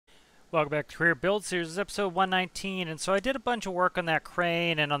Welcome back to Career Build Series. This is episode 119, and so I did a bunch of work on that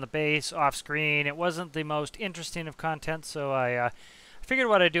crane and on the base off screen. It wasn't the most interesting of content, so I figured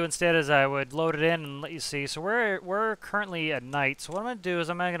what I'd do instead is I would load it in and let you see. So we're currently at night, so what I'm going to do is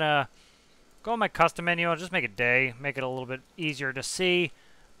I'm going to go on my custom menu. I'll just make it day, make it a little bit easier to see.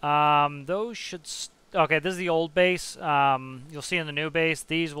 Those should... Okay, this is the old base. You'll see in the new base,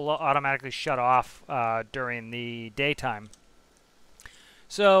 these will automatically shut off during the daytime.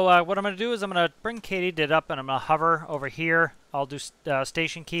 So what I'm going to do is I'm going to bring Katydid up and I'm going to hover over here. I'll do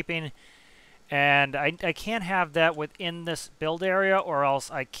station keeping. And I can't have that within this build area or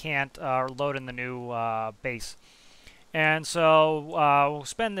else I can't load in the new base. And so we'll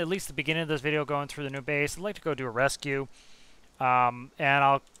spend at least the beginning of this video going through the new base. I'd like to go do a rescue. And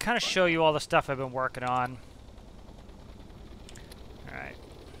I'll kind of show you all the stuff I've been working on. Alright.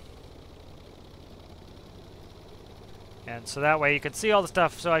 And so that way you can see all the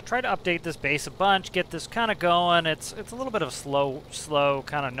stuff. So I try to update this base a bunch, get this kind of going. It's a little bit of a slow,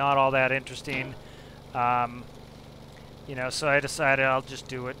 kind of not all that interesting. You know, so I decided I'll just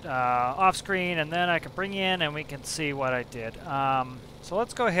do it off screen, and then I can bring you in and we can see what I did. So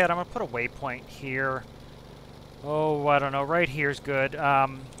let's go ahead. I'm going to put a waypoint here. Oh, I don't know. Right here's good.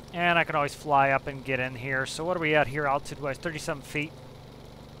 And I can always fly up and get in here. So what are we at here altitude-wise? 37 feet.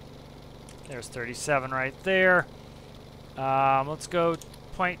 There's 37 right there. Let's go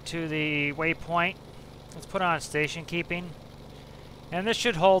point to the waypoint. Let's put on station keeping. And this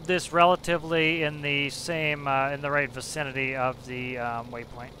should hold this relatively in the same, in the right vicinity of the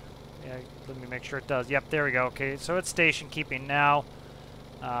waypoint. Yeah, let me make sure it does. Yep, there we go. Okay, so it's station keeping now.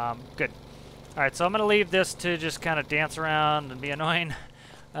 Good. Alright, so I'm going to leave this to just kind of dance around and be annoying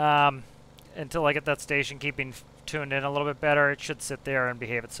until I get that station keeping tuned in a little bit better. It should sit there and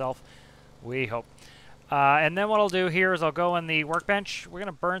behave itself. We hope. And then what I'll do here is I'll go in the workbench. We're going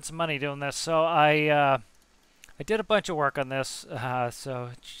to burn some money doing this. So I did a bunch of work on this,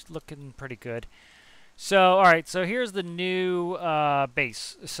 so it's looking pretty good. So, all right, so here's the new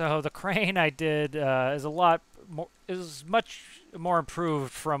base. So the crane I did is much more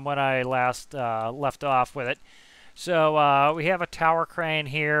improved from when I last left off with it. So we have a tower crane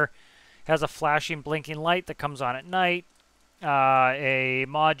here. Has a flashing, blinking light that comes on at night. A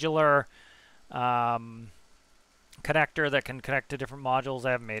modular connector that can connect to different modules.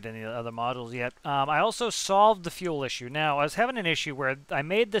 I haven't made any other modules yet. I also solved the fuel issue. Now, I was having an issue where I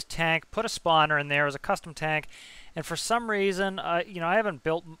made this tank, put a spawner in there as a custom tank, and for some reason, you know, I haven't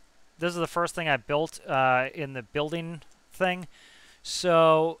built... This is the first thing I built in the building thing.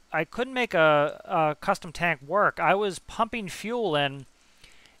 So I couldn't make a custom tank work. I was pumping fuel in,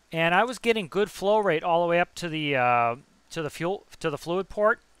 and I was getting good flow rate all the way up to the fluid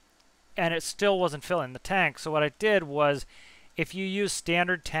port, and it still wasn't filling the tank. So what I did was, if you use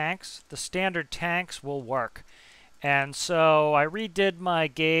standard tanks, the standard tanks will work. And so I redid my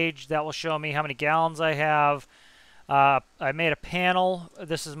gauge. That will show me how many gallons I have. I made a panel.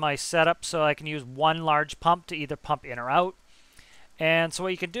 This is my setup, so I can use one large pump to either pump in or out. And so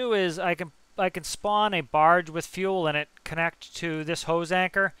what you can do is I can spawn a barge with fuel in it, connect to this hose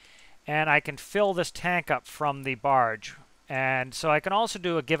anchor, and I can fill this tank up from the barge. And so I can also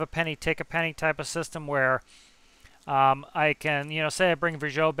do a give a penny, take a penny type of system where I can, you know, say I bring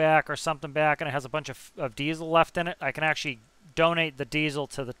Veugeot back or something back and it has a bunch of diesel left in it. I can actually donate the diesel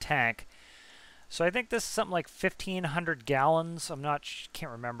to the tank. So I think this is something like 1,500 gallons.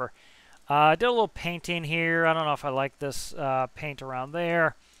 Can't remember. I did a little painting here. I don't know if I like this paint around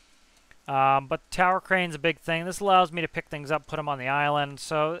there. But tower crane's a big thing. This allows me to pick things up, put them on the island.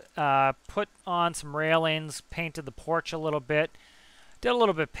 So put on some railings, painted the porch a little bit. Did a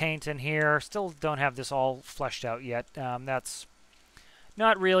little bit of paint in here. Still don't have this all fleshed out yet. That's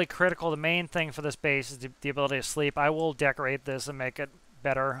not really critical. The main thing for this base is the ability to sleep. I will decorate this and make it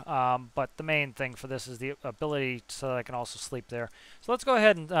better. But the main thing for this is the ability so that I can also sleep there. So let's go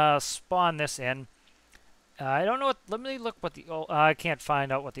ahead and spawn this in. I don't know what. Let me look what the old. I can't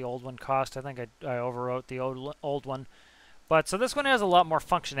find out what the old one cost. I think I overwrote the old one. But so this one has a lot more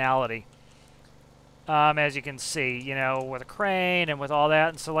functionality, as you can see. You know, with a crane and with all that.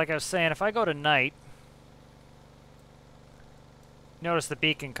 And so, like I was saying, if I go to night, notice the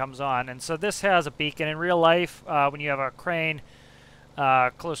beacon comes on. And so this has a beacon in real life. When you have a crane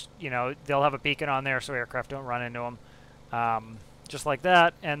close, you know, they'll have a beacon on there so aircraft don't run into them, just like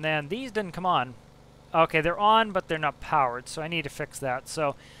that. And then these didn't come on. Okay, they're on, but they're not powered, so I need to fix that.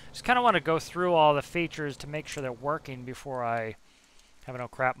 So just kind of want to go through all the features to make sure they're working before I have an oh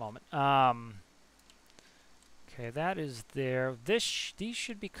crap moment. Okay, that is there. These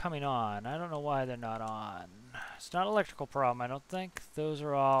should be coming on. I don't know why they're not on. It's not an electrical problem, I don't think. Those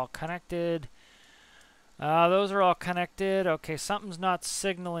are all connected. Those are all connected. Okay, something's not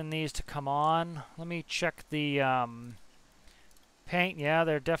signaling these to come on. Let me check the paint. Yeah,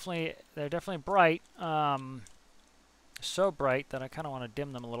 they're definitely bright. So bright that I kind of want to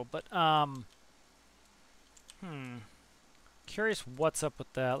dim them a little. But curious what's up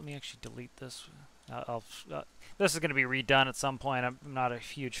with that. Let me actually delete this. This is going to be redone at some point. I'm not a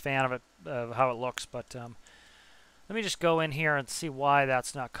huge fan of it, of how it looks, but let me just go in here and see why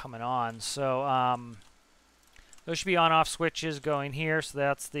that's not coming on. So those should be on-off switches going here. So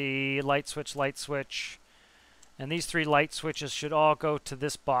that's the light switch, and these 3 light switches should all go to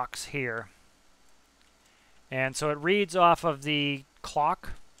this box here. And so it reads off of the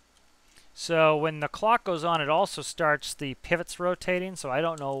clock. So when the clock goes on, it also starts the pivots rotating. So I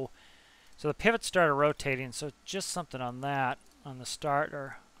don't know. So the pivots started rotating. So just something on that, on the start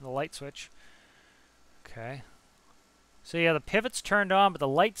or the light switch. Okay. So yeah, the pivots turned on, but the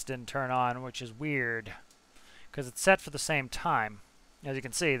lights didn't turn on, which is weird, because it's set for the same time. As you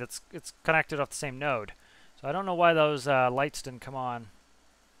can see, it's connected off the same node. So I don't know why those lights didn't come on.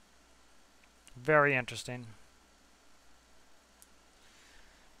 Very interesting.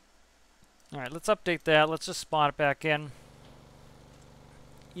 All right, let's update that. Let's just spawn it back in.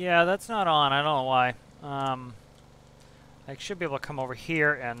 Yeah, that's not on. I don't know why. I should be able to come over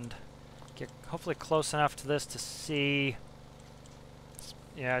here and get hopefully close enough to this to see.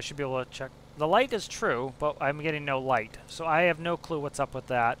 Yeah, I should be able to check. The light is true, but I'm getting no light. So I have no clue what's up with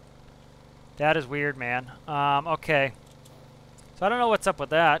that. That is weird, man. Okay. So I don't know what's up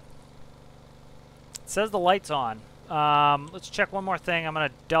with that. It says the light's on. Let's check one more thing. I'm going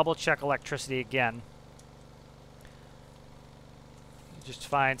to double check electricity again. Just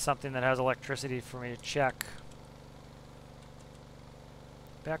find something that has electricity for me to check.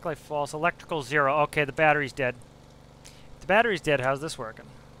 Backlight false. Electrical 0. Okay, the battery's dead. If the battery's dead, how's this working?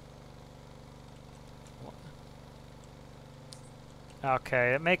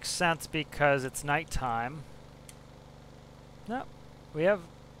 Okay, it makes sense because it's nighttime. No, we have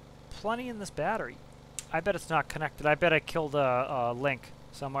plenty in this battery. I bet it's not connected. I bet I killed a link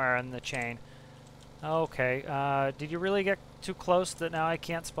somewhere in the chain. Okay, did you really get too close that now I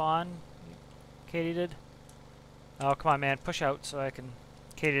can't spawn? Katydid? Oh, come on, man. Push out so I can...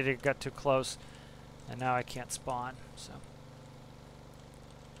 Katydid got too close, and now I can't spawn, so...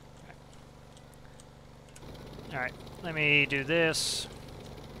 Alright, let me do this.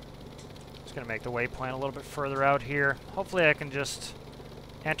 Just going to make the waypoint a little bit further out here. Hopefully I can just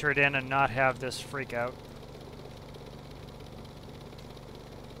enter it in and not have this freak out.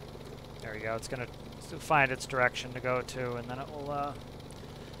 There we go. It's going to find its direction to go to, and then it will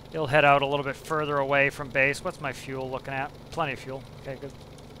it'll head out a little bit further away from base. What's my fuel looking at? Plenty of fuel. Okay, good.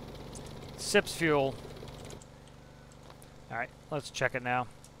 Sips fuel. Alright, let's check it now.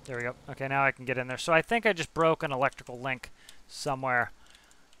 There we go. Okay, now I can get in there. So I think I just broke an electrical link somewhere.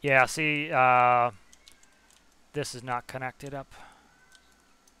 Yeah, see, this is not connected up.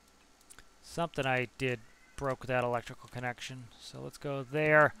 Something I did broke that electrical connection. So let's go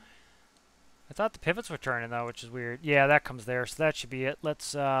there. I thought the pivots were turning, though, which is weird. Yeah, that comes there, so that should be it.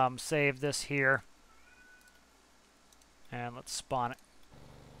 Let's save this here. And let's spawn it.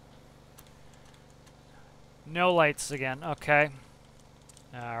 No lights again. Okay.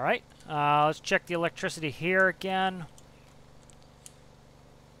 Alright. Let's check the electricity here again.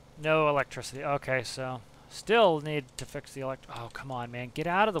 No electricity. Okay, so still need to fix the Oh, come on, man. Get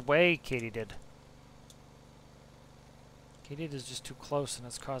out of the way, Katydid. Katydid is just too close, and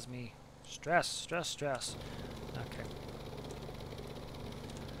it's caused me... stress. Okay.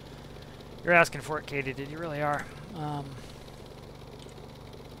 You're asking for it, Katydid. You really are. Alright.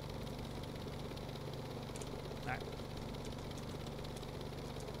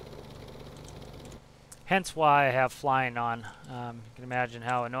 Hence why I have flying on. You can imagine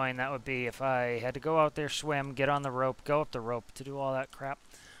how annoying that would be if I had to go out there, swim, get on the rope, go up the rope to do all that crap.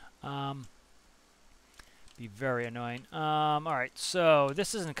 Be very annoying. Alright, so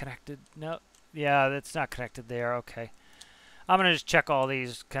this isn't connected. No, yeah, it's not connected there. Okay. I'm going to just check all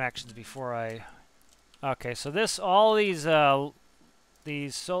these connections before I... Okay, so all these solar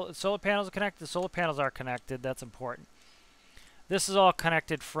panels are connected. The solar panels are connected. That's important. This is all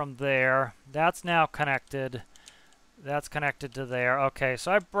connected from there. That's now connected. That's connected to there. Okay,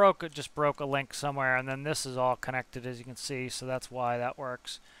 so I just broke a link somewhere, and then this is all connected, as you can see, so that's why that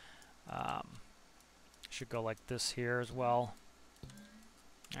works. Should go like this here as well.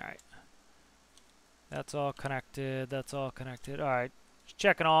 Alright. That's all connected. That's all connected. Alright. Just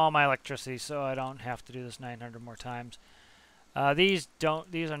checking all my electricity so I don't have to do this 900 more times. These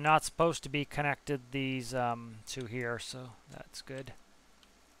are not supposed to be connected, these to here, so that's good.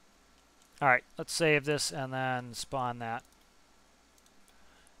 All right, let's save this and then spawn that.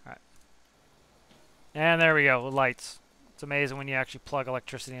 All right. And there we go, lights. It's amazing when you actually plug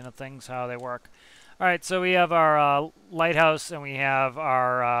electricity into things, how they work. All right, so we have our lighthouse and we have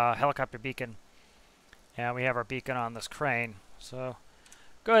our helicopter beacon. And we have our beacon on this crane. So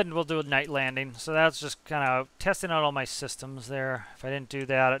go ahead and we'll do a night landing. So that's just kind of testing out all my systems there. If I didn't do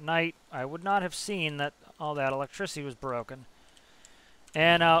that at night, I would not have seen that all that electricity was broken.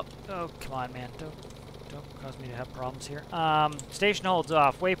 And, oh, come on, man. Don't cause me to have problems here. Station holds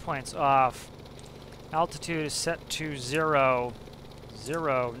off. Waypoints off. Altitude is set to 0.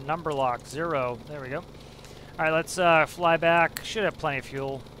 0. Number lock, 0. There we go. All right, let's fly back. Should have plenty of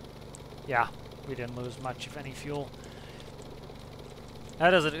fuel. Yeah, we didn't lose much, if any, fuel.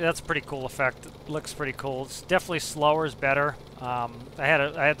 That's a pretty cool effect. It looks pretty cool. It's definitely slower is better. I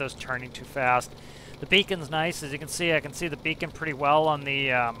had those turning too fast. The beacon's nice, as you can see. I can see the beacon pretty well on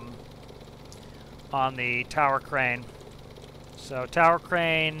the tower crane. So tower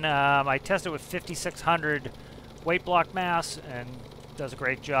crane, I tested with 5,600 weight block mass and does a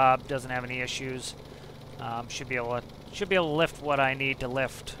great job. Doesn't have any issues. Should be able to lift what I need to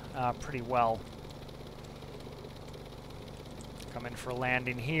lift pretty well. Come in for a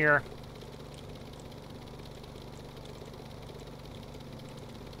landing here.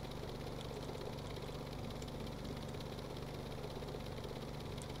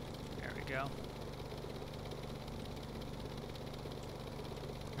 Go.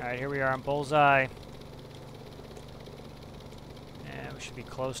 Alright, here we are on Bullseye. And we should be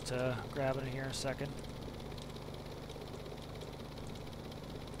close to grabbing it here in a second.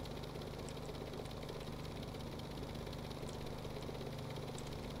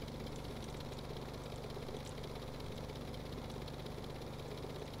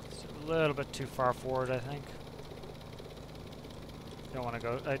 It's a little bit too far forward, I think. Don't want to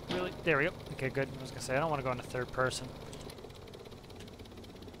go. There we go. Okay, good. I was gonna say I don't want to go into third person.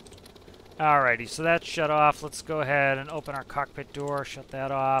 Alrighty, so that's shut off. Let's go ahead and open our cockpit door. Shut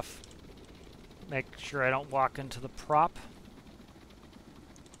that off. Make sure I don't walk into the prop.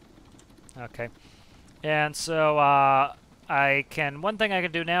 Okay. And so one thing I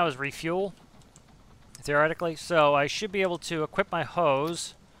can do now is refuel, theoretically. So I should be able to equip my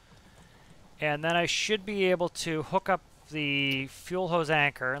hose, and then I should be able to hook up the fuel hose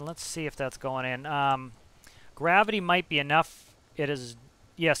anchor, and let's see if that's going in. Gravity might be enough. It is,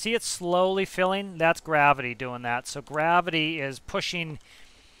 yeah, see it's slowly filling? That's gravity doing that. So gravity is pushing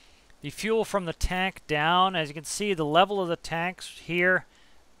the fuel from the tank down. As you can see, the level of the tanks here,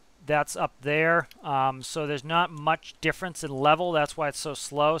 that's up there. So there's not much difference in level. That's why it's so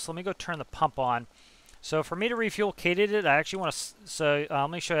slow. So let me go turn the pump on. So for me to refuel Katydid, I actually want to, let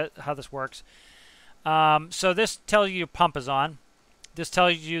me show you how this works. So this tells you your pump is on. This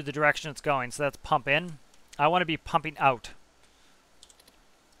tells you the direction it's going. So that's pump in. I want to be pumping out.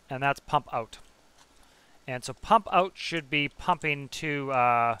 And that's pump out. And so pump out should be pumping to,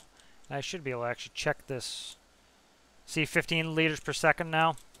 I should be able to actually check this. See, 15 liters per second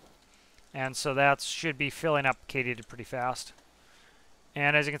now. And so that should be filling up Katydid pretty fast.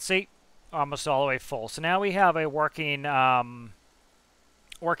 And as you can see, almost all the way full. So now we have a working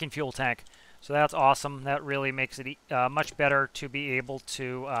fuel tank. So that's awesome. That really makes it much better to be able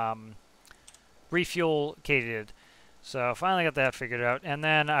to refuel Katydid. So finally got that figured out. And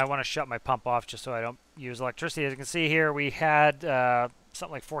then I want to shut my pump off just so I don't use electricity. As you can see here, we had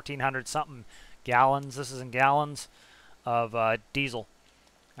something like 1,400 something gallons. This is in gallons of diesel.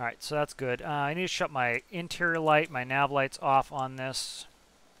 All right, so that's good. I need to shut my interior light, my nav lights off on this.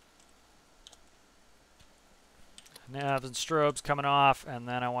 Navs and strobes coming off, and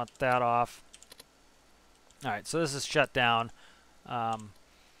then I want that off. All right, so this is shut down. At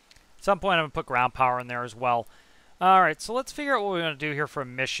some point, I'm going to put ground power in there as well. All right, so let's figure out what we're going to do here for a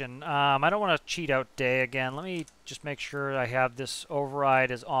mission. I don't want to cheat out day again. Let me just make sure I have this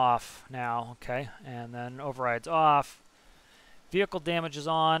override is off now. Okay, and then override's off. Vehicle damage is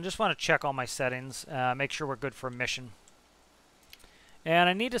on. Just want to check all my settings, make sure we're good for a mission. And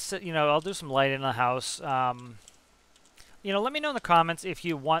I need to set, I'll do some light in the house. Let me know in the comments if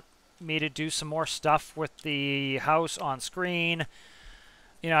you want me to do some more stuff with the house on screen.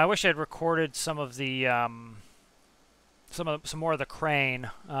 I wish I'd recorded some of the some more of the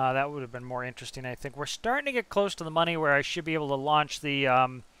crane. That would have been more interesting, I think. We're starting to get close to the money where I should be able to launch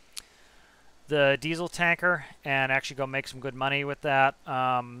the diesel tanker and actually go make some good money with that.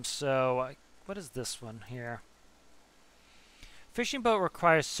 So what is this one here? Fishing boat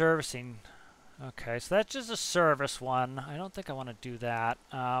requires servicing. Okay, so that's just a service one. I don't think I want to do that.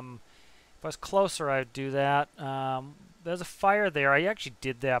 If I was closer, I'd do that. There's a fire there. I actually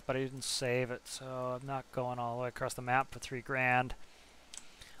did that, but I didn't save it, so I'm not going all the way across the map for 3 grand.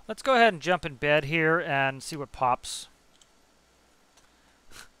 Let's go ahead and jump in bed here and see what pops.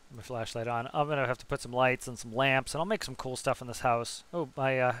 My flashlight on. I'm going to have to put some lights and some lamps, and I'll make some cool stuff in this house. Oh,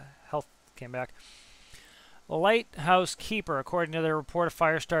 my health came back. The lighthouse keeper, according to their report, a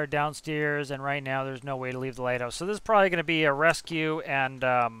fire started downstairs, and right now there's no way to leave the lighthouse. So this is probably going to be a rescue, and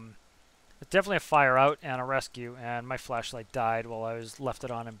it's definitely a fire out and a rescue, and my flashlight died while I was left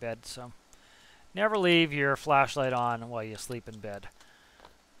it on in bed. So never leave your flashlight on while you sleep in bed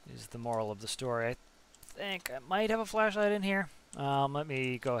is the moral of the story. I think I might have a flashlight in here. Let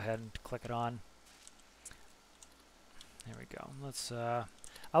me go ahead and click it on. There we go. Let's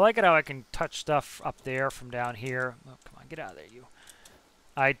I like it how I can touch stuff up there from down here. Oh, come on, get out of there, you.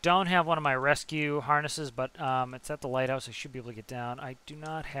 I don't have one of my rescue harnesses, but it's at the lighthouse. I should be able to get down. I do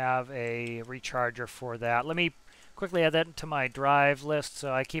not have a recharger for that. Let me quickly add that to my drive list.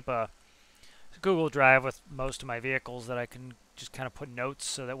 So I keep a Google Drive with most of my vehicles that I can just kind of put notes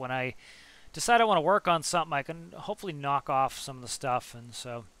so that when I decide I want to work on something, I can hopefully knock off some of the stuff. And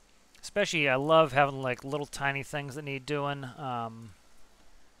so, especially, I love having like little tiny things that need doing.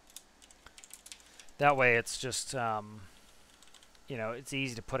 That way it's just, you know, it's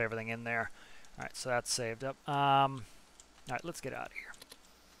easy to put everything in there. All right, so that's saved up. All right, let's get out of here.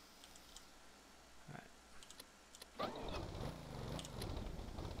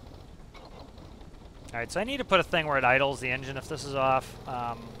 All right, so I need to put a thing where it idles the engine if this is off.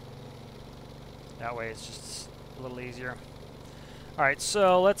 That way it's just a little easier. All right,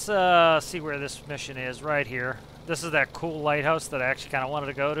 so let's see where this mission is right here. This is that cool lighthouse that I actually kind of wanted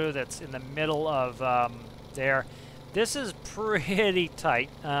to go to that's in the middle of there. This is pretty tight,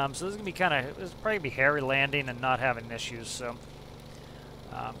 so this is going to be kind of, this is probably going to be hairy landing and not having issues, so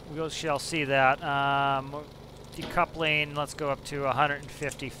we shall see that. Decoupling, let's go up to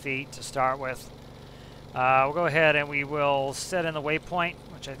 150 feet to start with. We'll go ahead and we will set in the waypoint,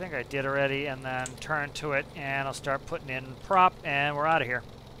 which I think I did already, and then turn to it, and I'll start putting in prop, and we're out of here.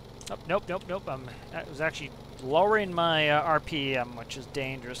 Oh, nope, nope, nope. I was actually lowering my RPM, which is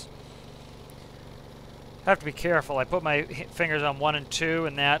dangerous. Have to be careful. I put my fingers on 1 and 2,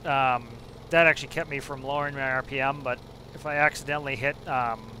 and that actually kept me from lowering my RPM, but if I accidentally hit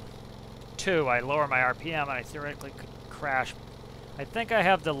 2, I lower my RPM, and I theoretically could crash. I think I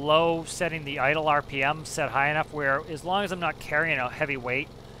have the low setting the idle RPM set high enough where as long as I'm not carrying a heavy weight,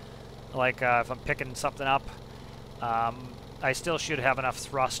 like if I'm picking something up, I still should have enough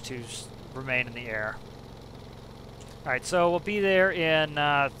thrust to remain in the air. Alright, so we'll be there in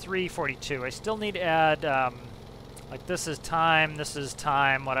 3:42. I still need to add, like this is time, this is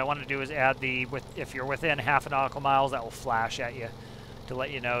time. What I want to do is add the, if you're within half a nautical miles, that will flash at you to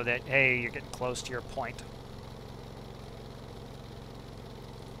let you know that, hey, you're getting close to your point.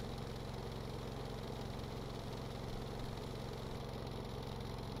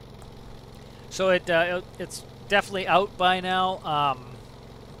 So it's definitely out by now,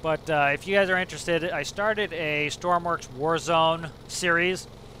 but if you guys are interested, I started a Stormworks Warzone series.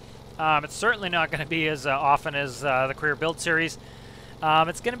 It's certainly not going to be as often as the Career Build series.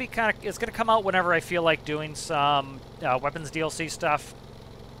 It's going to be it's going to come out whenever I feel like doing some weapons DLC stuff.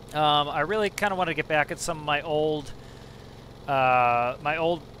 I really kind of want to get back at some of my old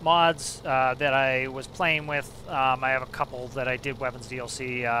mods that I was playing with. I have a couple that I did weapons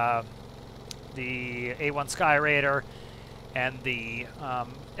DLC. The A1 Sky Raider and the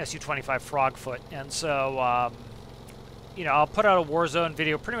SU-25 Frogfoot, and so you know, I'll put out a Warzone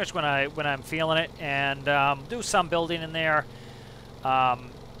video pretty much when I'm feeling it, and do some building in there,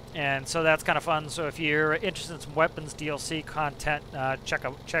 and so that's kind of fun. So if you're interested in some weapons DLC content,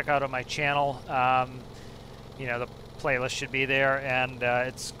 check out on my channel. You know, the playlist should be there, and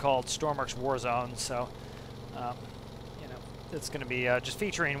it's called Stormworks Warzone. So it's going to be just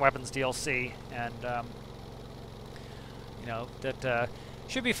featuring weapons DLC, and you know, that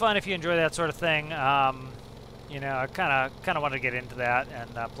should be fun if you enjoy that sort of thing. You know, I kind of want to get into that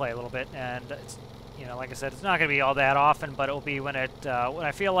and play a little bit, and it's, you know, like I said, it's not going to be all that often, but it'll be when when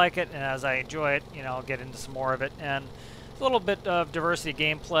I feel like it, and as I enjoy it, you know, I'll get into some more of it, and a little bit of diversity of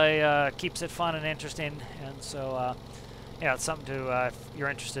gameplay keeps it fun and interesting, and so yeah, it's something to, if you're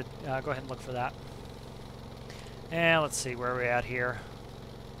interested, go ahead and look for that. And let's see where we're at here.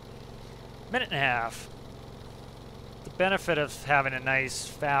 Minute and a half. The benefit of having a nice,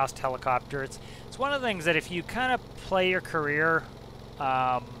 fast helicopter, it's one of the things that if you kind of play your career,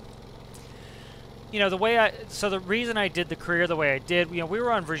 you know, the reason I did the career the way I did, you know, we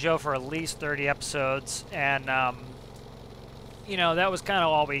were on Vergeot for at least 30 episodes, and, you know, that was kind of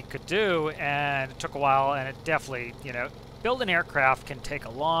all we could do, and it took a while, and it definitely, you know, building aircraft can take a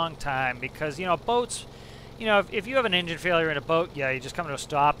long time because, you know, boats, you know, if you have an engine failure in a boat, yeah, you just come to a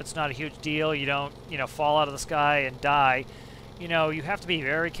stop. It's not a huge deal. You don't, you know, fall out of the sky and die. You know, you have to be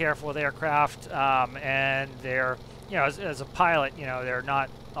very careful with aircraft, and they're, you know, as a pilot, you know, they're not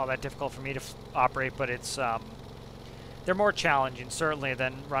all that difficult for me to operate, but it's, they're more challenging, certainly,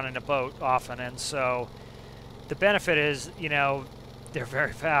 than running a boat often, and so the benefit is, you know, they're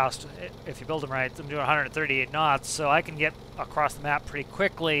very fast. If you build them right, I'm doing 138 knots, so I can get across the map pretty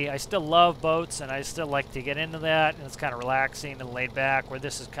quickly. I still love boats, and I still like to get into that, and it's kind of relaxing and laid back, where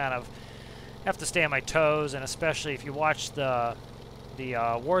this is kind of, I have to stay on my toes, and especially if you watch the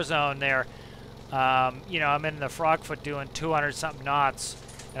Warzone there, you know, I'm in the Frogfoot doing 200-something knots,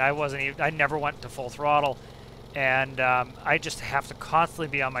 and I never went to full throttle. And I just have to constantly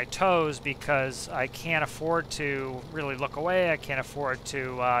be on my toes because I can't afford to really look away. I can't afford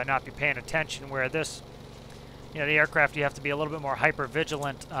to not be paying attention, where this, you know, the aircraft, you have to be a little bit more hyper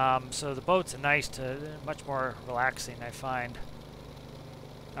vigilant. So the boats are much more relaxing, I find.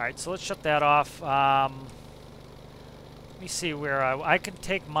 All right, so let's shut that off. Let me see where I can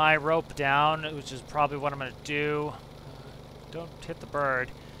take my rope down, which is probably what I'm going to do. Don't hit the bird.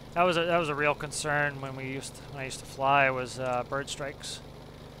 That was a real concern when I used to fly, was bird strikes.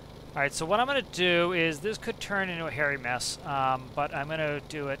 All right, so what I'm going to do is, this could turn into a hairy mess, but I'm going to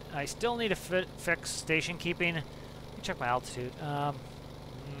do it. I still need to fix station keeping. Let me check my altitude. All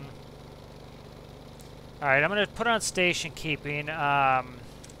right, I'm going to put on station keeping.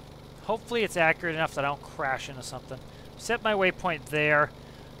 Hopefully it's accurate enough that I don't crash into something. Set my waypoint there.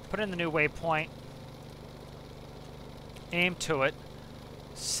 Put in the new waypoint. Aim to it.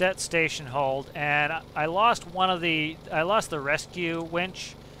 Set station hold, and I lost the rescue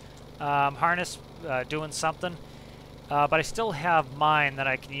winch harness doing something, but I still have mine that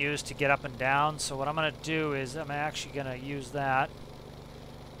I can use to get up and down. So what I'm going to do is I'm actually going to use that.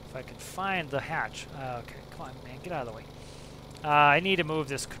 If I can find the hatch. Okay, come on, man, get out of the way. I need to move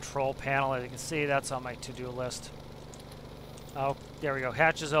this control panel. As you can see, that's on my to-do list. Oh, there we go.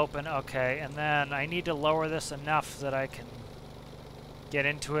 Hatch is open. Okay, and then I need to lower this enough that I can get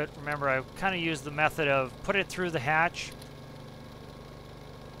into it. Remember, I kind of used the method of put it through the hatch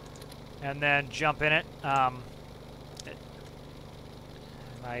and then jump in it. Am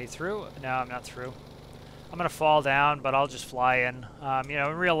I through? No, I'm not through. I'm going to fall down, but I'll just fly in. You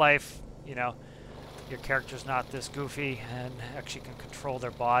know, in real life, you know, your character's not this goofy and actually can control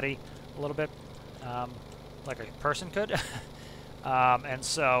their body a little bit, like a person could. And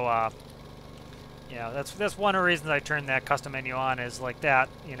so, you know, that's one of the reasons I turned that custom menu on, is like that.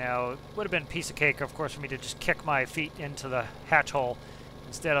 You know, it would have been a piece of cake, of course, for me to just kick my feet into the hatch hole.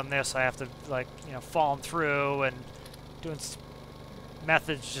 Instead, on this, I have to, like, you know, falling through and doing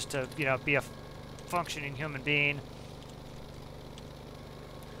methods just to, you know, be a functioning human being.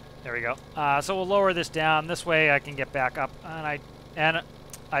 There we go. So we'll lower this down. This way I can get back up. And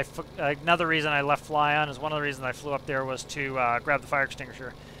another reason I left fly on is, one of the reasons I flew up there was to grab the fire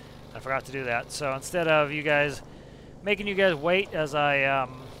extinguisher. I forgot to do that. So instead of making you guys wait as I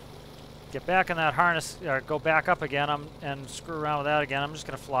get back in that harness, or go back up again, and screw around with that again, I'm just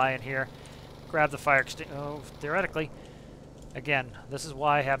going to fly in here, grab the fire extinguisher. Oh, theoretically, again, this is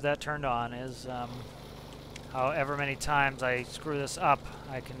why I have that turned on, is however many times I screw this up,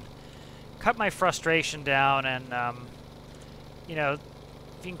 I can cut my frustration down, and you know,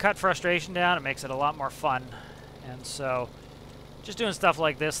 if you can cut frustration down, it makes it a lot more fun. And so, just doing stuff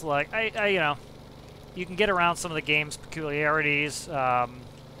like this, like, you know, you can get around some of the game's peculiarities,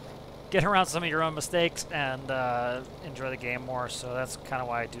 get around some of your own mistakes, and enjoy the game more. So that's kind of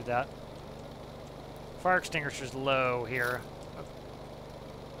why I do that. Fire extinguisher's low here.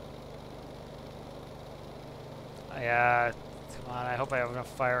 Come on, I hope I have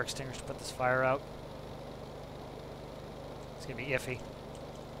enough fire extinguishers to put this fire out. It's gonna be iffy.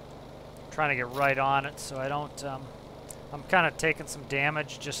 I'm trying to get right on it so I don't, I'm kind of taking some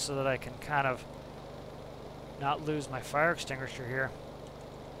damage just so that I can kind of not lose my fire extinguisher here.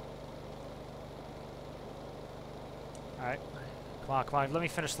 Alright, come on, come on, let me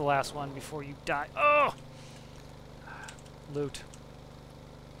finish the last one before you die. Oh! Loot.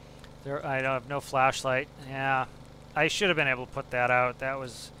 There, I don't have no flashlight. Yeah, I should have been able to put that out. That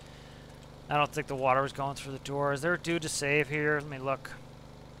was, I don't think the water was going through the door. Is there a dude to save here? Let me look.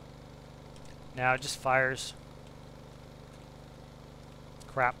 No, it just fires.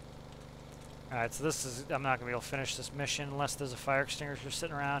 Crap. Alright, so this is... I'm not going to be able to finish this mission unless there's a fire extinguisher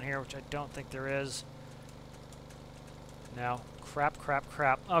sitting around here, which I don't think there is. No. Crap, crap,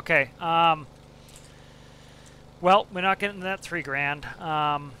 crap. Okay, well, we're not getting that $3 grand,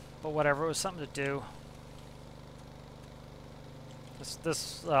 but whatever, it was something to do.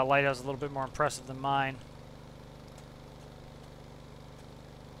 This lighthouse is a little bit more impressive than mine.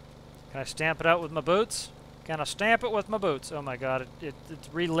 Can I stamp it out with my boots? Can I stamp it with my boots? Oh my god, it's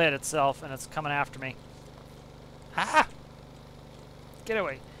relit itself and it's coming after me. Ah! Get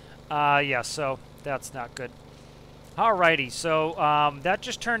away. Yeah, so that's not good. Alrighty, so that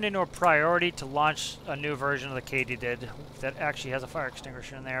just turned into a priority to launch a new version of the Katydid that actually has a fire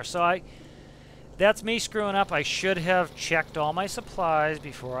extinguisher in there. So that's me screwing up. I should have checked all my supplies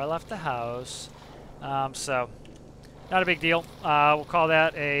before I left the house. So, not a big deal. We'll call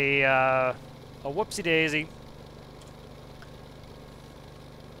that a whoopsie-daisy.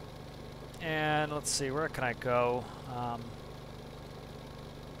 And let's see, where can I go?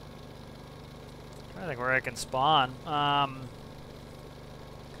 I think where I can spawn.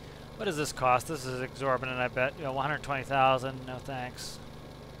 What does this cost? This is exorbitant, I bet. You know, 120,000. No thanks.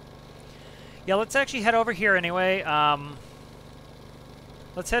 Yeah, let's actually head over here anyway.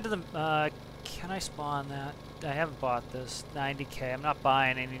 Let's head to the... can I spawn that? I haven't bought this. 90k. I'm not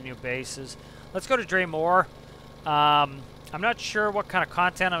buying any new bases. Let's go to Draymore. I'm not sure what kind of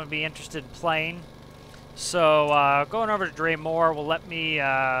content I'm going to be interested in playing. So going over to Draymore will let me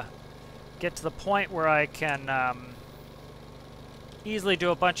get to the point where I can easily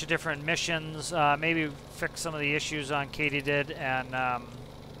do a bunch of different missions, maybe fix some of the issues on Katydid, and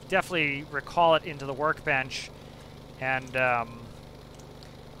definitely recall it into the workbench. And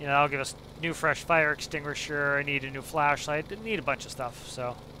you know, that'll give us new fresh fire extinguisher. I need a new flashlight. I need a bunch of stuff. So,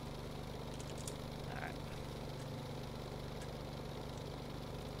 all right.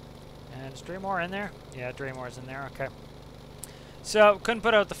 And is Draymore in there? Yeah, Draymore's in there. Okay. So couldn't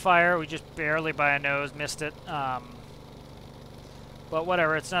put out the fire. We just barely by a nose missed it. But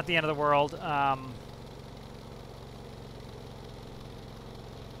whatever. It's not the end of the world. You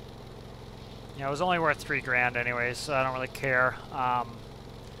know, it was only worth $3 grand anyways, so I don't really care.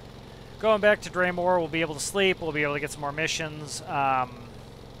 Going back to Draymore, we'll be able to sleep. We'll be able to get some more missions. Kind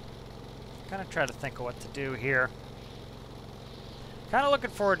of try to think of what to do here. Kind of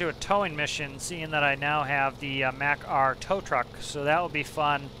looking forward to a towing mission, seeing that I now have the Mac R tow truck, so that will be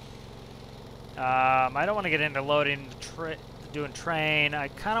fun. I don't want to get into loading, doing train. I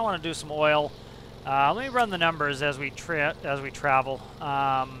kind of want to do some oil. Let me run the numbers as we travel.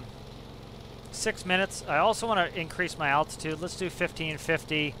 6 minutes. I also want to increase my altitude. Let's do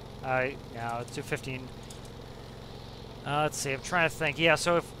 1550. No, let's do 15. Let's see, I'm trying to think. Yeah,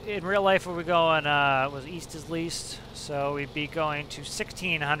 so if in real life we were going, was east is least, so we'd be going to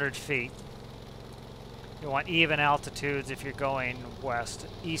 1,600 feet. You want even altitudes if you're going west.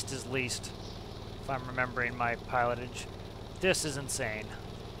 East is least, if I'm remembering my pilotage. This is insane.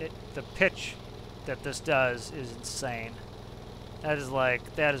 The pitch that this does is insane.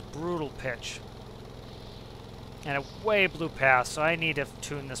 That is brutal pitch. And it way blew past, so I need to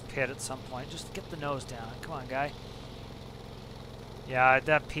tune this pit at some point. Just get the nose down. Come on, guy. Yeah,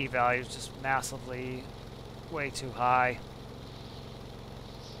 that p-value is just massively way too high.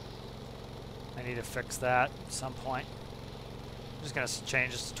 I need to fix that at some point. I'm just going to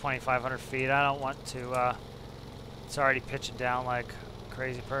change this to 2,500 feet. I don't want to... it's already pitching down like a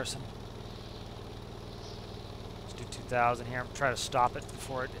crazy person. Let's do 2,000 here. I'm trying to stop it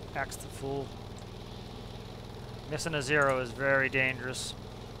before it acts the fool. Missing a zero is very dangerous,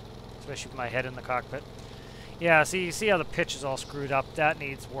 especially with my head in the cockpit. Yeah, so you see how the pitch is all screwed up. That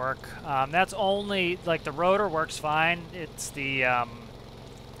needs work. That's only, like, the rotor works fine. It's the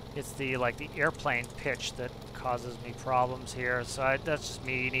like the airplane pitch that causes me problems here. So that's just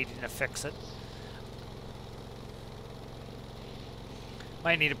me needing to fix it.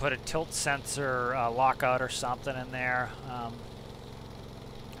 Might need to put a tilt sensor lockout or something in there. All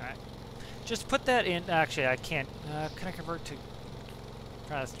right. Just put that in. Actually, I can't. Can I convert to?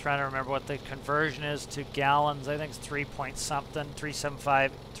 Trying to remember what the conversion is to gallons. I think it's 3 point something,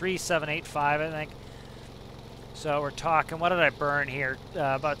 3785, I think. So we're talking. What did I burn here?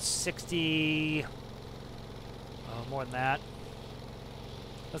 About 60. Oh, more than that.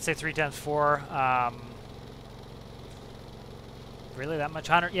 Let's say 3 times 4. Really, that much?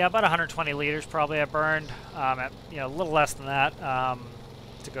 100? Yeah, about 120 liters probably I burned. At, you know, a little less than that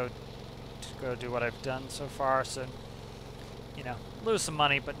to go do what I've done so far. So, you know, lose some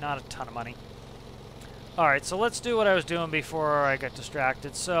money, but not a ton of money. All right, so let's do what I was doing before I got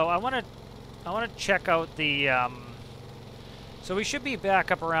distracted. So I want to check out the So we should be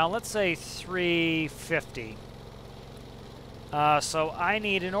back up around, let's say 350. So I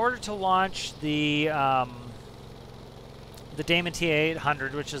need, in order to launch the Damon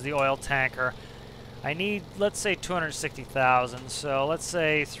T800, which is the oil tanker, I need, let's say 260,000. So let's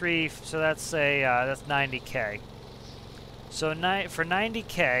say so that's say that's 90K. So for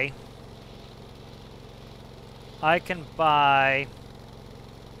 90K, I can buy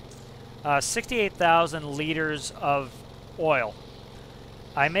 68,000 liters of oil.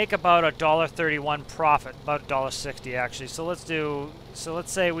 I make about $1.31 profit, about $1.60 actually. So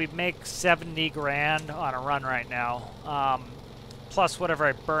let's say we make 70 grand on a run right now, plus whatever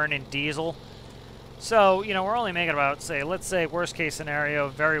I burn in diesel. So, you know, we're only making about, let's say worst case scenario,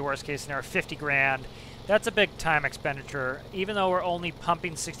 very worst case scenario, 50 grand. That's a big time expenditure. Even though we're only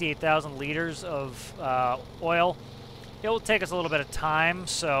pumping 68,000 liters of oil, it will take us a little bit of time.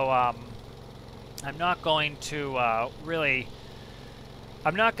 So I'm not going to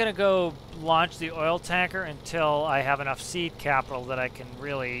I'm not going to go launch the oil tanker until I have enough seed capital that I can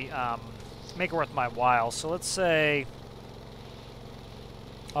really make it worth my while. So let's say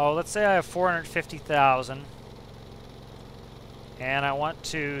I have 450,000, and I want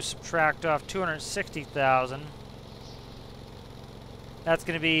to subtract off 260,000. That's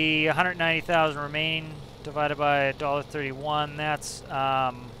going to be 190,000 remaining divided by $1.31. That's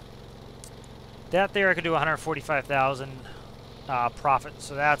that there I could do 145,000 profit.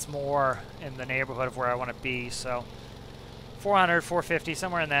 So that's more in the neighborhood of where I want to be. So 400, 450,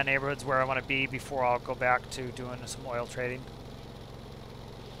 somewhere in that neighborhood is where I want to be before I'll go back to doing some oil trading.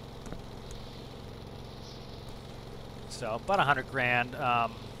 So about 100 grand. You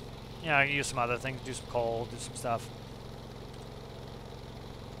know, I can use some other things, do some coal, do some stuff.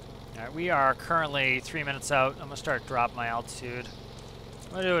 All right, we are currently 3 minutes out. I'm gonna start dropping my altitude.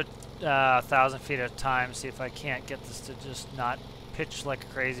 I'm gonna do it 1,000 feet at a time. See if I can't get this to just not pitch like a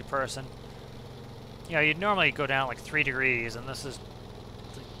crazy person. You know, you'd normally go down like 3 degrees, and this is,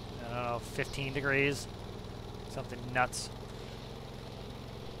 I don't know, 15 degrees, something nuts.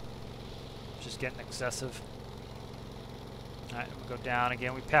 Just getting excessive. Alright, we'll go down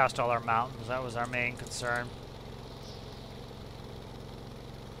again. We passed all our mountains. That was our main concern.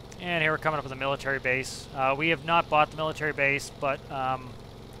 And here we're coming up with a military base. We have not bought the military base, but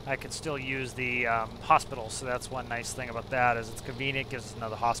I could still use the hospital. So that's one nice thing about that, is it's convenient, gives us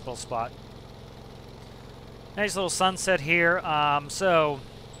another hospital spot. Nice little sunset here. So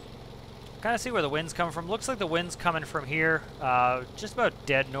kind of see where the wind's coming from. Looks like the wind's coming from here, just about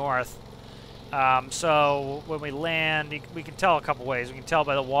dead north. So when we land, we can tell a couple ways. We can tell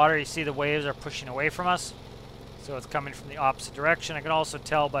by the water. You see the waves are pushing away from us, so it's coming from the opposite direction. I can also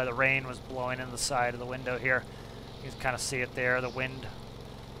tell by the rain was blowing in the side of the window here. You can kind of see it there, the wind.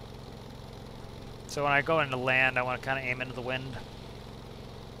 So when I go into land, I want to kind of aim into the wind.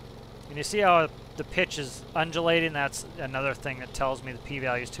 And you see how the pitch is undulating? That's another thing that tells me the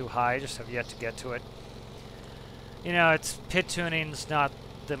p-value is too high. I just have yet to get to it. You know, it's pit tuning's not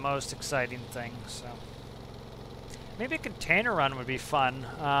the most exciting thing, so maybe a container run would be fun.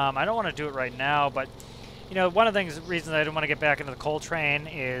 I don't want to do it right now, but you know, one of the reasons I don't want to get back into the coal train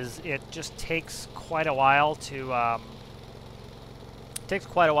is it just takes quite a while to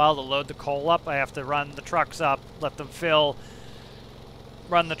load the coal up. I have to run the trucks up, let them fill,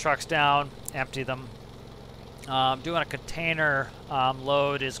 run the trucks down, empty them. Doing a container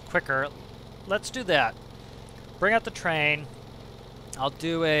load is quicker. Let's do that. Bring out the train. I'll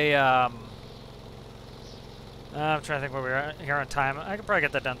do a, I'm trying to think where we are here on time. I could probably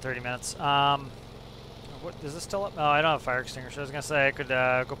get that done in 30 minutes. What, is this still up? Oh, I don't have a fire extinguisher. I was going to say I could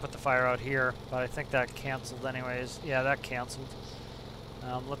go put the fire out here, but I think that canceled anyways. Yeah, that canceled.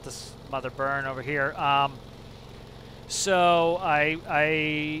 Let this mother burn over here. So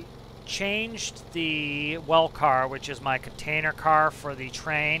I changed the well car, which is my container car for the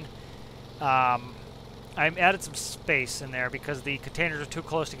train. I added some space in there because the containers are too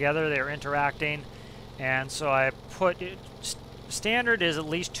close together. They are interacting, and so I put it. Standard is at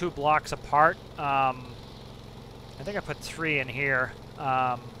least 2 blocks apart. I think I put 3 in here.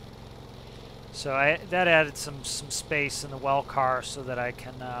 So that added some space in the well car so that I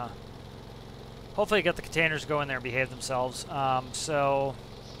can hopefully get the containers to go in there and behave themselves. So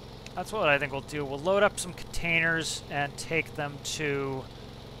that's what I think we'll do. We'll load up some containers and take them to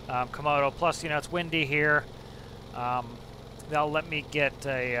Komodo. Plus, you know, it's windy here. That'll let me get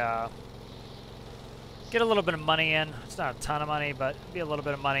a little bit of money in. It's not a ton of money, but it'll be a little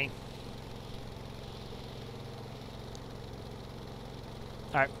bit of money.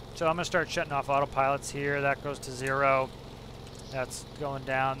 All right, so I'm gonna start shutting off autopilots here. That goes to 0. That's going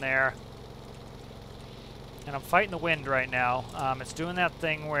down there. And I'm fighting the wind right now. It's doing that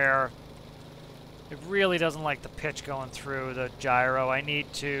thing where it really doesn't like the pitch going through the gyro. I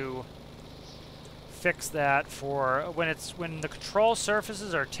need to fix that for when the control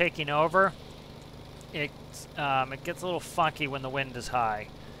surfaces are taking over. It gets a little funky when the wind is high,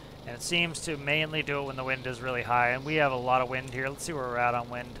 and it seems to mainly do it when the wind is really high. And we have a lot of wind here. Let's see where we're at on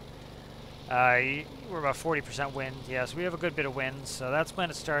wind. We're about 40% wind. Yes, we have a good bit of wind, so that's when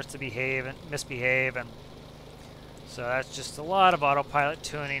it starts to misbehave, and so that's just a lot of autopilot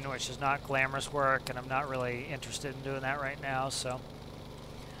tuning, which is not glamorous work, and I'm not really interested in doing that right now. So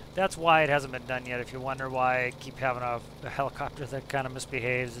that's why it hasn't been done yet. If you wonder why I keep having a helicopter that kind of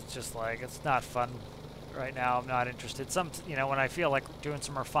misbehaves, it's just like, it's not fun right now. I'm not interested. When I feel like doing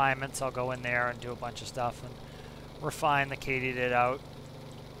some refinements, I'll go in there and do a bunch of stuff and refine the Katydid out.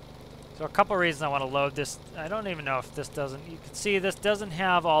 So a couple of reasons I want to load this. I don't even know if this doesn't, you can see this doesn't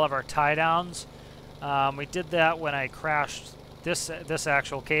have all of our tie downs. We did that when I crashed. This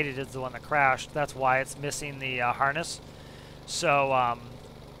actual Katydid is the one that crashed. That's why it's missing the harness. So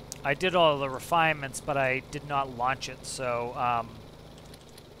I did all the refinements, but I did not launch it. So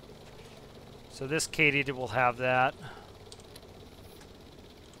so this Katydid will have that.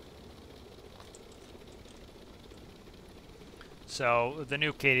 So the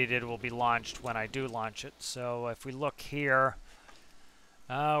new Katydid will be launched when I do launch it. So if we look here,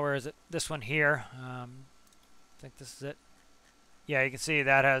 where is it? This one here. I think this is it. Yeah, you can see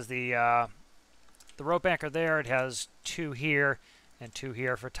that has the rope anchor there. It has 2 here and 2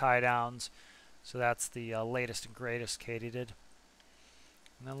 here for tie downs. So that's the latest and greatest Katydid.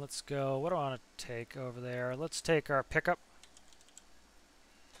 And then let's go. What do I want to take over there? Let's take our pickup.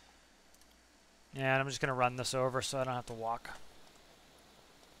 And I'm just going to run this over so I don't have to walk.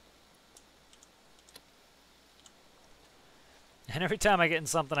 And every time I get in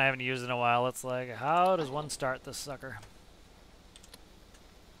something I haven't used in a while, it's like, how does one start this sucker?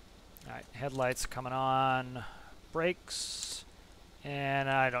 Alright, headlights coming on, brakes, and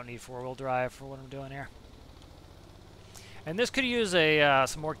I don't need 4-wheel drive for what I'm doing here. And this could use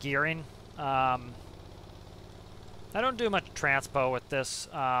some more gearing. I don't do much transpo with this,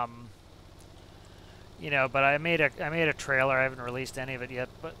 but I made a trailer. I haven't released any of it yet,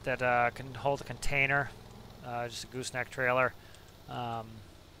 but that can hold a container, just a gooseneck trailer.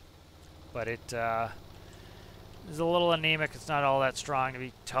 But it is a little anemic. It's not all that strong to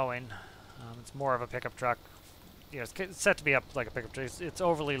be towing. It's more of a pickup truck. It's set to be up like a pickup truck. It's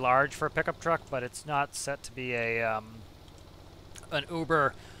overly large for a pickup truck, but it's not set to be an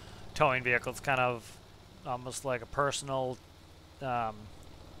Uber towing vehicle. It's kind of almost like a personal,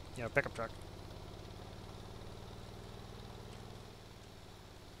 pickup truck.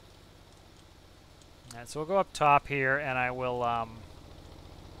 And so we'll go up top here, and I will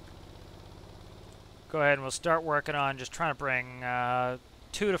go ahead and we'll start working on just trying to bring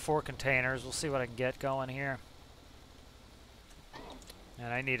 2 to 4 containers. We'll see what I can get going here.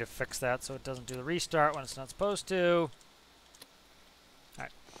 And I need to fix that so it doesn't do the restart when it's not supposed to.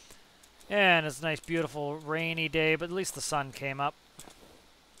 Alright. And it's a nice, beautiful, rainy day, but at least the sun came up.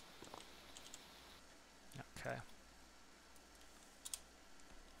 Okay.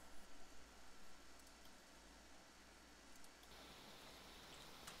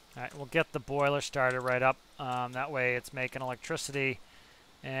 Alright, we'll get the boiler started right up. That way it's making electricity.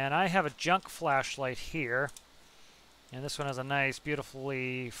 And I have a junk flashlight here. And this one has a nice,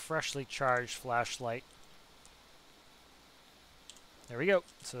 beautifully, freshly charged flashlight. There we go.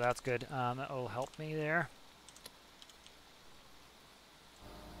 So that's good. That will help me there.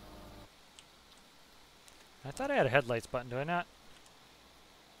 I thought I had a headlights button, do I not?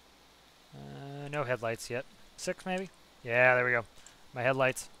 No headlights yet. 6 maybe? Yeah, there we go. My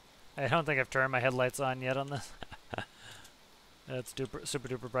headlights. I don't think I've turned my headlights on yet on this. It's super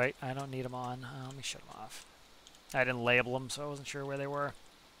duper bright. I don't need them on. Let me shut them off. I didn't label them, so I wasn't sure where they were.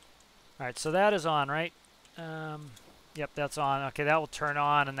 Alright, so that is on, right? Yep, that's on. Okay, that will turn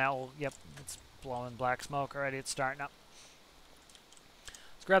on, and that will, yep, it's blowing black smoke already. It's starting up.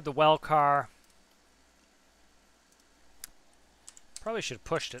 Let's grab the well car. Probably should have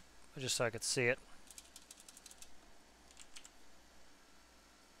pushed it, just so I could see it.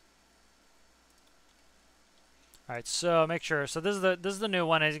 Alright, so make sure. So this is the new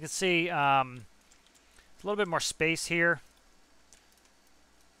one. As you can see, a little bit more space here.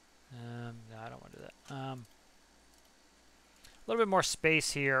 No, I don't want to do that. A little bit more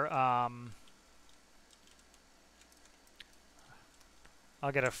space here. I'll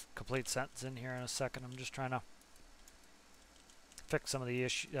get a complete sentence in here in a second. I'm just trying to fix some of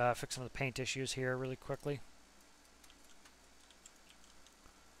the paint issues here really quickly.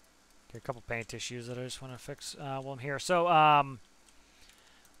 Okay, a couple paint issues that I just want to fix while I'm here. So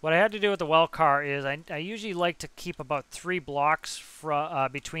what I had to do with the well car is I usually like to keep about 3 blocks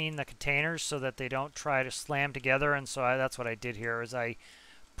between the containers so that they don't try to slam together, and so that's what I did here is I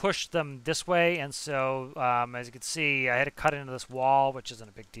pushed them this way, and so as you can see I had to cut into this wall, which isn't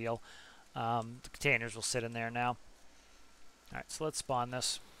a big deal. The containers will sit in there now. Alright, so let's spawn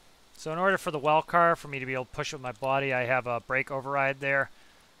this. So in order for the well car, for me to be able to push it with my body, I have a brake override there,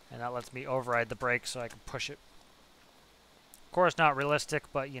 and that lets me override the brake so I can push it. Of course, not realistic,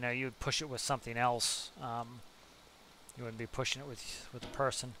 but you know, you would push it with something else. You wouldn't be pushing it with a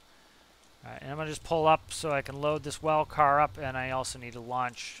person. All right, and I'm gonna just pull up so I can load this well car up, and I also need to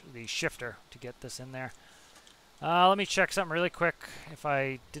launch the shifter to get this in there. Let me check something really quick. If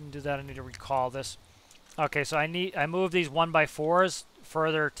I didn't do that, I need to recall this. Okay, so I moved these 1x4s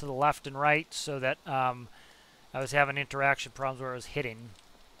further to the left and right so that I was having interaction problems where it was hitting,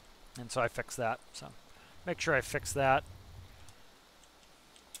 and so I fixed that. So make sure I fix that.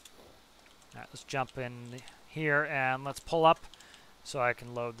 All right, let's jump in here and let's pull up so I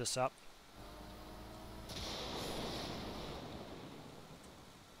can load this up.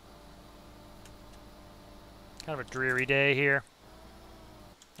 Kind of a dreary day here.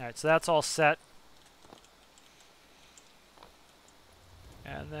 All right, so that's all set.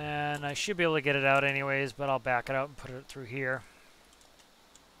 And then I should be able to get it out anyways, but I'll back it out and put it through here.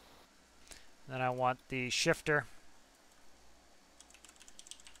 Then I want the shifter.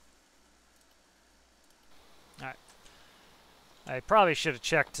 Alright. I probably should have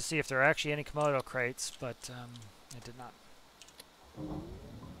checked to see if there are actually any Komodo crates, but I did not.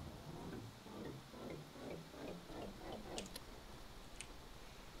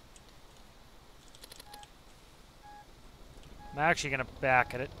 I'm actually going to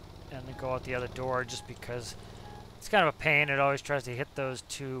back at it and then go out the other door just because it's kind of a pain. It always tries to hit those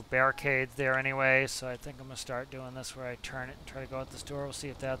 2 barricades there anyway, so I think I'm going to start doing this where I turn it and try to go out this door. We'll see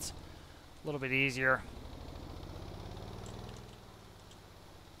if that's a little bit easier.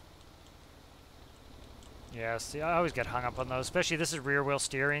 Yeah, see, I always get hung up on those, especially this is rear wheel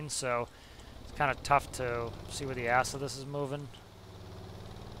steering, so it's kind of tough to see where the ass of this is moving.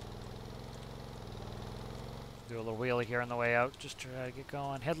 Do a little wheelie here on the way out, just to try to get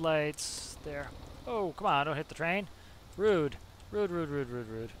going. Headlights, there. Oh, come on, don't hit the train. Rude. Rude, rude, rude, rude,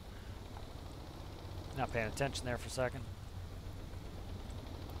 rude. Not paying attention there for a second.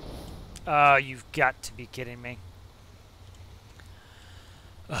 You've got to be kidding me.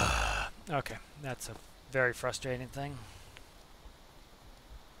 Okay, that's a very frustrating thing.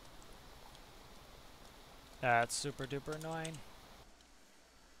 That's super duper annoying.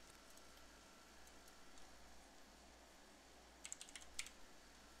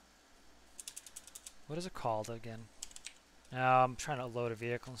 What is it called again? I'm trying to load a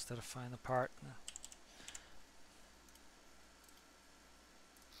vehicle instead of find the part.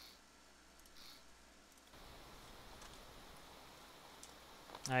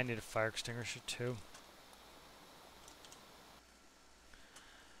 I need a fire extinguisher too.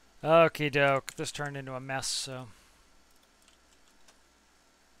 Okie doke, this turned into a mess, so.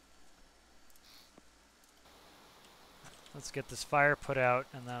 Let's get this fire put out,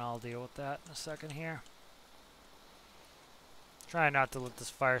 and then I'll deal with that in a second here. Try not to let this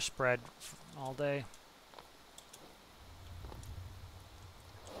fire spread all day.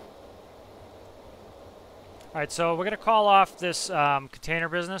 Alright, so we're going to call off this container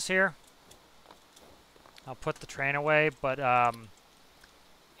business here. I'll put the train away, but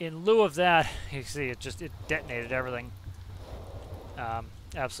in lieu of that, you see it detonated everything.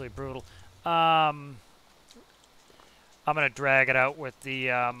 Absolutely brutal. I'm going to drag it out with the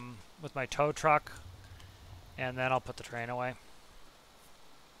with my tow truck, and then I'll put the train away.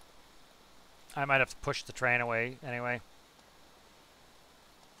 I might have to push the train away anyway.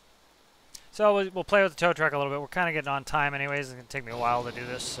 So we'll play with the tow truck a little bit. We're kind of getting on time anyways. It's going to take me a while to do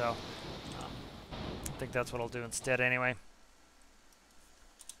this, so I think that's what I'll do instead anyway.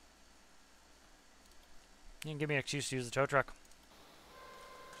 You can give me an excuse to use the tow truck,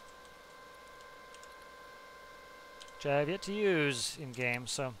 which I have yet to use in-game,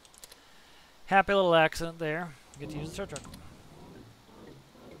 so happy little accident there. Get to use the tow truck.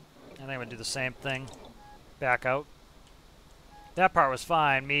 I think I'm going to do the same thing. Back out. That part was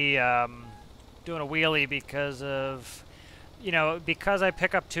fine. Me doing a wheelie because of, you know, because I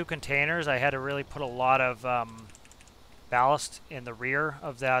pick up 2 containers, I had to really put a lot of ballast in the rear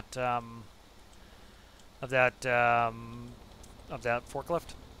of that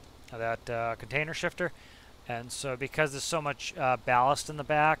forklift, of that container shifter. And so because there's so much ballast in the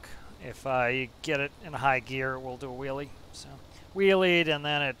back, if I get it in a high gear, we'll do a wheelie. So wheelied, and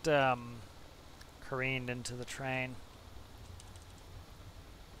then it careened into the train.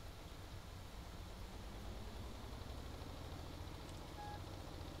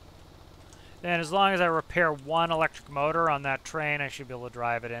 And as long as I repair one electric motor on that train, I should be able to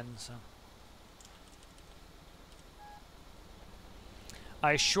drive it in. So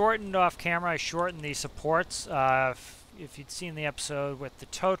I shortened off camera. I shortened the supports. If you'd seen the episode with the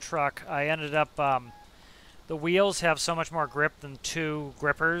tow truck, I ended up the wheels have so much more grip than two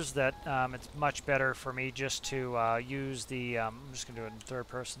grippers that it's much better for me just to use the. I'm just gonna do it in third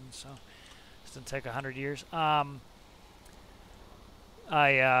person, so it's gonna take 100 years.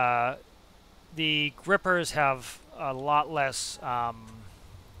 The grippers have a lot less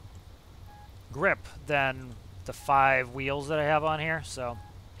grip than the 5 wheels that I have on here, so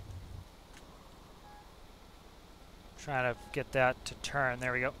trying to get that to turn.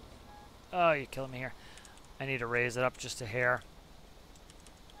 There we go. Oh, you're killing me here. I need to raise it up just a hair.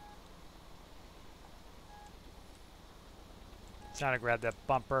 Trying to grab that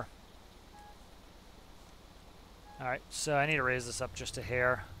bumper. Alright, so I need to raise this up just a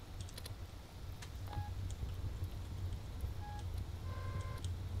hair.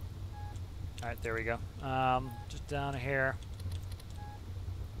 Alright, there we go. Just down a hair.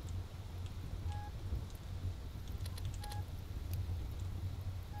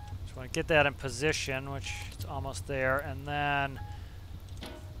 Just want to get that in position, which is almost there, and then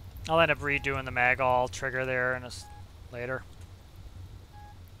I'll end up redoing the mag-all trigger there in later.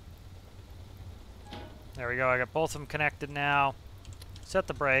 There we go. I got both of them connected now. Set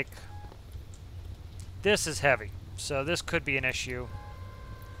the brake. This is heavy, so this could be an issue.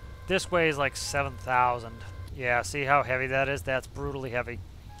 This weighs like 7,000. Yeah, see how heavy that is? That's brutally heavy.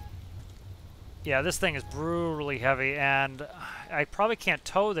 Yeah, this thing is brutally heavy, and I probably can't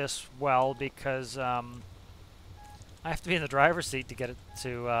tow this well because I have to be in the driver's seat to get it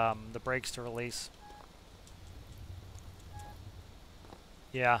to the brakes to release.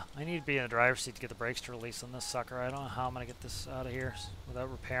 Yeah, I need to be in the driver's seat to get the brakes to release on this sucker. I don't know how I'm going to get this out of here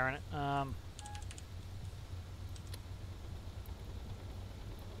without repairing it.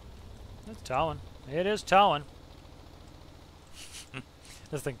 It's towing. It is towing.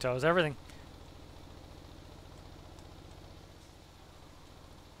 This thing tows everything.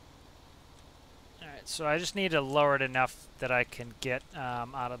 Alright, so I just need to lower it enough that I can get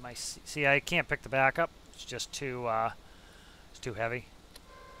out of my seat. See, I can't pick the back up. It's just too heavy.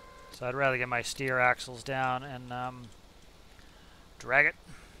 So I'd rather get my steer axles down and drag it.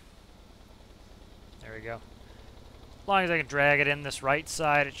 There we go. As long as I can drag it in this right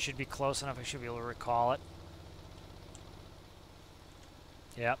side, it should be close enough. I should be able to recall it.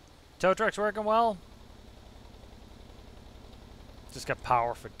 Yep. Tow truck's working well. Just got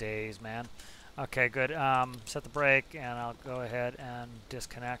power for days, man. Okay, good. Set the brake, and I'll go ahead and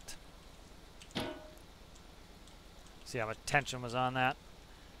disconnect. See how much tension was on that?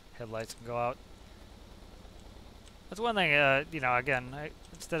 Headlights can go out. That's one thing, you know, again,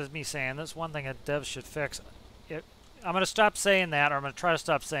 instead of me saying this, one thing that devs should fix. I'm going to stop saying that, or I'm going to try to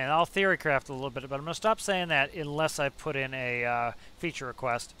stop saying that. I'll theory craft a little bit, but I'm going to stop saying that unless I put in a feature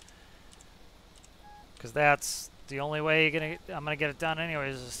request. Because that's the only way I'm going to get it done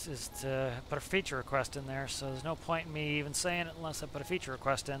anyways, is to put a feature request in there. So there's no point in me even saying it unless I put a feature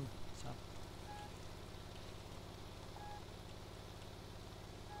request in.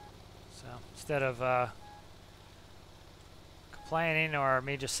 So instead of complaining or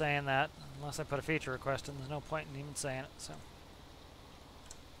me just saying that, unless I put a feature request in, there's no point in even saying it. So,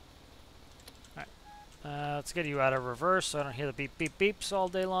 all right, let's get you out of reverse so I don't hear the beep beep beeps all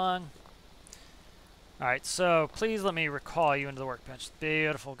day long. All right, so please let me recall you into the workbench.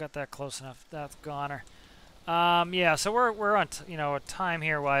 Beautiful, got that close enough. That's goner. Yeah, so we're on you know, time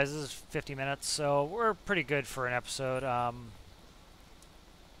here wise. This is 50 minutes, so we're pretty good for an episode.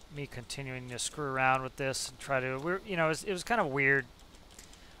 Me continuing to screw around with this and try to, you know, it was kind of weird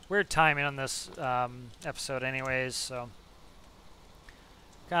timing on this episode anyways, so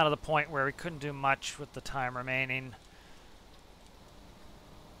got to the point where we couldn't do much with the time remaining.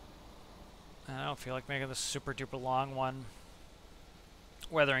 I don't feel like making this super duper long one.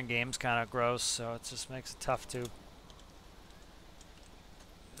 Weather in game's kind of gross, so it just makes it tough to.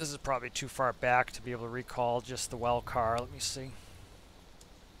 This is probably too far back to be able to recall just the well car. Let me see.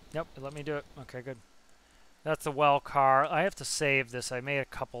 Yep, let me do it. Okay, good. That's the well car. I have to save this. I made a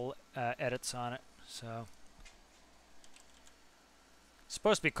couple edits on it, so it's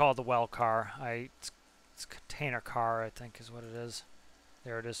supposed to be called the well car. It's container car, I think, is what it is.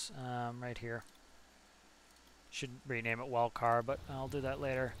 There it is, right here. Should rename it well car, but I'll do that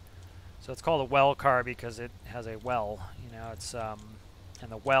later. So it's called a well car because it has a well. You know, it's and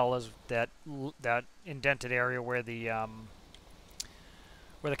the well is that indented area where the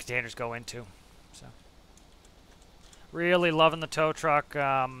containers go into. So really loving the tow truck.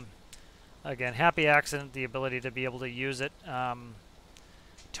 Again, happy accident, the ability to be able to use it.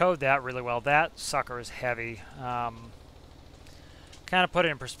 Towed that really well. That sucker is heavy. Kind of put it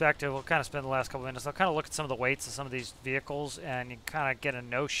in perspective. We'll kind of spend the last couple minutes. I'll kind of look at some of the weights of some of these vehicles, and you kind of get a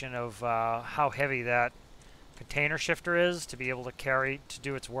notion of how heavy that container shifter is to be able to carry to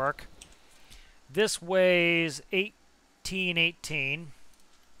do its work. This weighs 1818.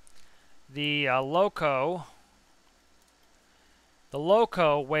 The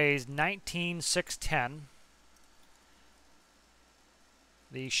Loco weighs 19610.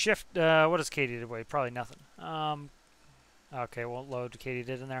 The shift, what does Katydid weigh? Probably nothing. Okay, won't load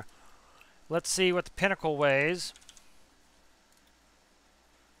Katydid in there. Let's see what the Pinnacle weighs.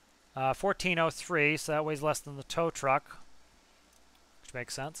 1403, so that weighs less than the tow truck, which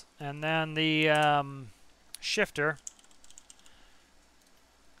makes sense. And then the shifter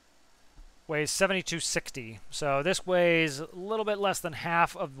weighs 7260. So this weighs a little bit less than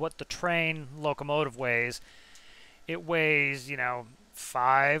half of what the train locomotive weighs. It weighs, you know,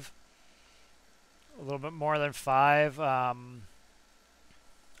 5, a little bit more than 5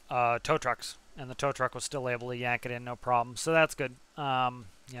 tow trucks, and the tow truck was still able to yank it in, no problem. So that's good.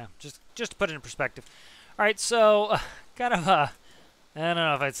 Yeah, just to put it in perspective. All right, so kind of a, I don't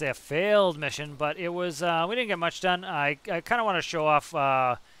know if I'd say a failed mission, but it was. We didn't get much done. I kind of want to show off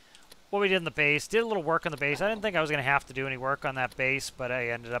what we did in the base. Did a little work on the base. I didn't think I was going to have to do any work on that base, but I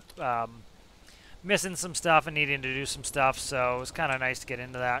ended up missing some stuff and needing to do some stuff, so it was kind of nice to get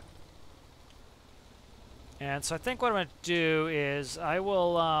into that. And so I think what I'm going to do is I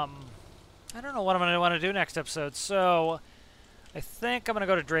will, I don't know what I'm going to want to do next episode, so I think I'm going to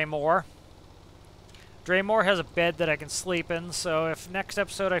go to Draymore. Draymore has a bed that I can sleep in, so if next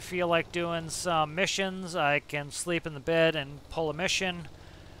episode I feel like doing some missions, I can sleep in the bed and pull a mission,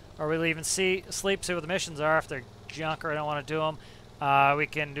 or we'll even sleep, see what the missions are. If they're junk or I don't want to do them. We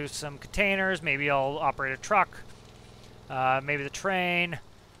can do some containers. Maybe I'll operate a truck. Maybe the train.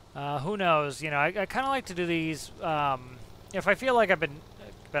 Who knows? You know, I kind of like to do these. If I feel like I've been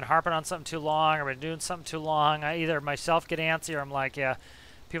harping on something too long, or been doing something too long, I either myself get antsy, or I'm like, yeah,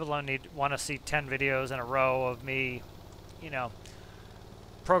 people don't want to see 10 videos in a row of me, you know,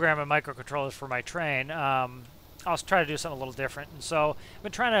 programming microcontrollers for my train. I'll try to do something a little different. And so I've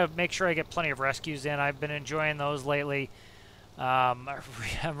been trying to make sure I get plenty of rescues in. I've been enjoying those lately. I'm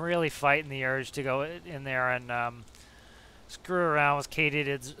really fighting the urge to go in there and screw around with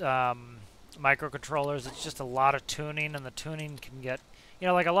Katydid's microcontrollers. It's just a lot of tuning, and the tuning can get, you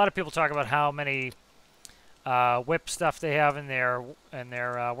know, like a lot of people talk about how many whip stuff they have in their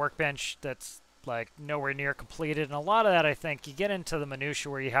workbench that's like nowhere near completed, and a lot of that, I think, you get into the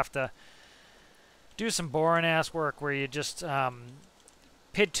minutia where you have to do some boring ass work where you just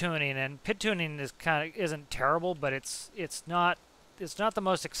PID tuning, and PID tuning is isn't terrible, but it's not the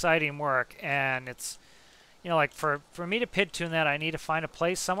most exciting work, and it's, you know, like for me to PID tune that, I need to find a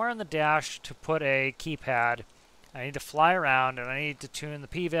place somewhere in the dash to put a keypad. I need to fly around, and I need to tune the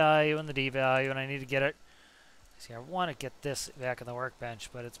P value and the D value, and I need to get it. See, I want to get this back in the workbench,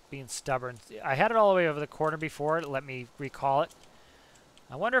 but it's being stubborn. I had it all the way over the corner before it let me recall it.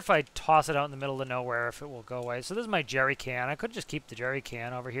 I wonder if I toss it out in the middle of nowhere if it will go away. So this is my jerry can. I could just keep the jerry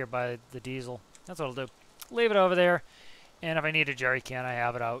can over here by the diesel. That's what I'll do. Leave it over there, and if I need a jerry can, I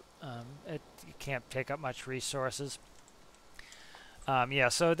have it out. It can't take up much resources. Yeah,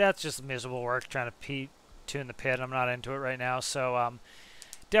 so that's just miserable work trying to tune the pit. I'm not into it right now. So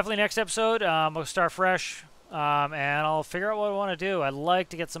definitely next episode, we'll start fresh, and I'll figure out what I want to do. I'd like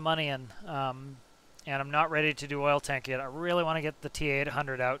to get some money in. And I'm not ready to do oil tank yet. I really want to get the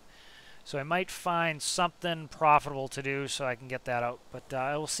T800 out. So I might find something profitable to do so I can get that out. But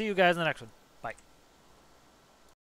I will see you guys in the next one.